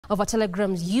over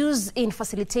Telegram's use in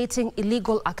facilitating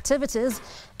illegal activities,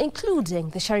 including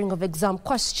the sharing of exam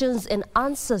questions and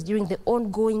answers during the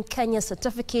ongoing Kenya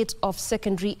Certificate of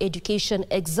Secondary Education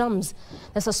exams.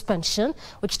 The suspension,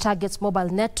 which targets mobile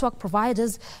network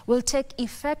providers, will take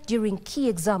effect during key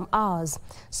exam hours,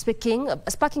 sparking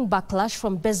backlash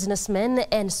from businessmen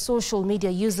and social media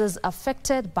users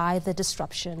affected by the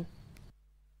disruption.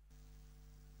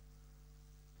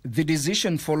 The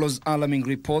decision follows alarming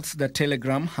reports that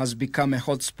Telegram has become a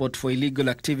hotspot for illegal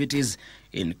activities,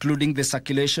 including the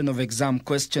circulation of exam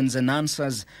questions and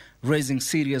answers, raising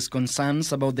serious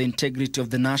concerns about the integrity of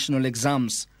the national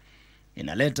exams. In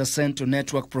a letter sent to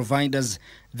network providers,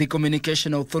 the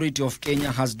Communication Authority of Kenya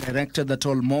has directed that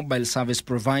all mobile service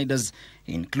providers,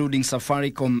 including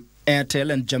Safaricom,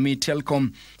 Airtel and Jamii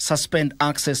Telcom, suspend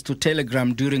access to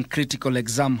Telegram during critical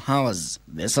exam hours.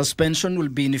 The suspension will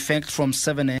be in effect from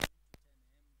 7 a.m.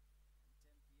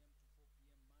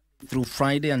 through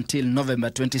Friday until November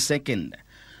 22nd.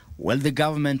 While the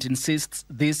government insists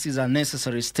this is a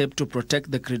necessary step to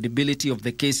protect the credibility of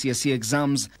the KCSE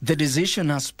exams, the decision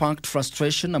has sparked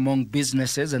frustration among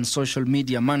businesses and social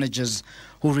media managers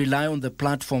who rely on the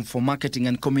platform for marketing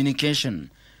and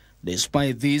communication.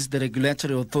 Despite this, the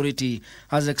regulatory authority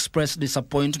has expressed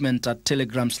disappointment at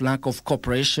Telegram's lack of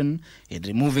cooperation in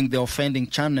removing the offending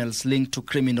channels linked to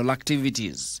criminal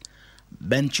activities.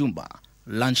 Ben Chumba,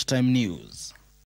 Lunchtime News.